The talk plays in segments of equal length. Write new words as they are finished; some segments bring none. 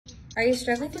Are you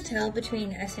struggling to tell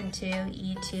between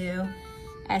SN2, E2,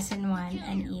 SN1,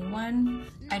 and E1?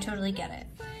 I totally get it.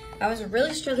 I was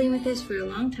really struggling with this for a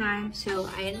long time, so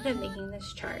I ended up making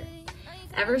this chart.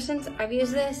 Ever since I've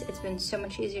used this, it's been so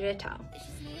much easier to tell.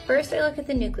 First, I look at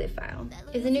the nucleophile.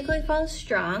 If the nucleophile is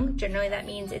strong, generally that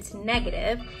means it's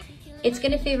negative, it's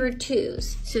going to favor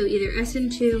 2s, so either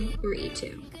SN2 or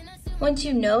E2. Once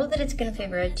you know that it's going to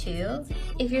favor a 2,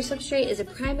 if your substrate is a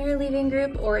primary leaving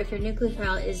group or if your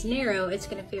nucleophile is narrow, it's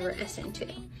going to favor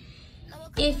SN2.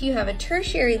 If you have a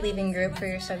tertiary leaving group for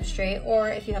your substrate, or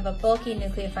if you have a bulky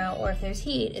nucleophile or if there's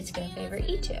heat, it's going to favor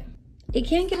E2. It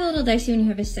can get a little dicey when you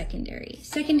have a secondary.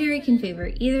 Secondary can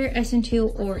favor either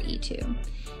SN2 or E2.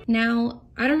 Now,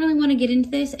 I don't really want to get into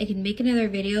this, I can make another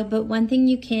video, but one thing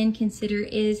you can consider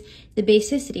is the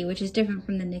basicity, which is different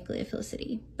from the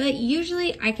nucleophilicity. But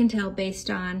usually I can tell based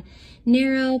on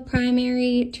narrow,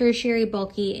 primary, tertiary,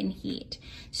 bulky, and heat.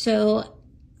 So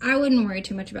I wouldn't worry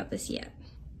too much about this yet.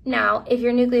 Now, if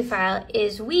your nucleophile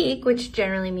is weak, which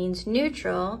generally means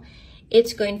neutral,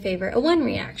 it's going to favor a 1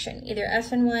 reaction, either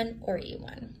SN1 or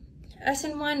E1.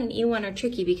 SN1 and E1 are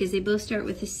tricky because they both start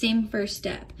with the same first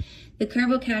step. The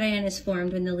carbocation is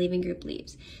formed when the leaving group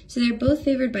leaves. So they're both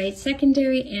favored by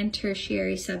secondary and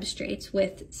tertiary substrates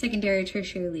with secondary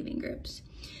tertiary leaving groups.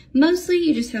 Mostly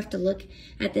you just have to look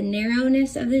at the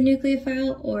narrowness of the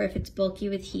nucleophile or if it's bulky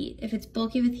with heat. If it's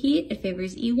bulky with heat, it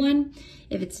favors E1.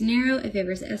 If it's narrow, it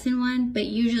favors SN1, but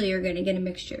usually you're going to get a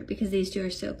mixture because these two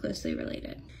are so closely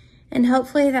related. And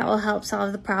hopefully that will help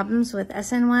solve the problems with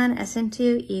SN1,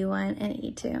 SN2, E1, and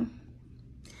E2.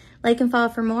 Like and follow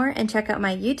for more, and check out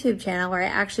my YouTube channel where I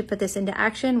actually put this into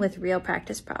action with real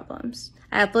practice problems.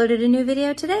 I uploaded a new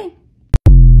video today.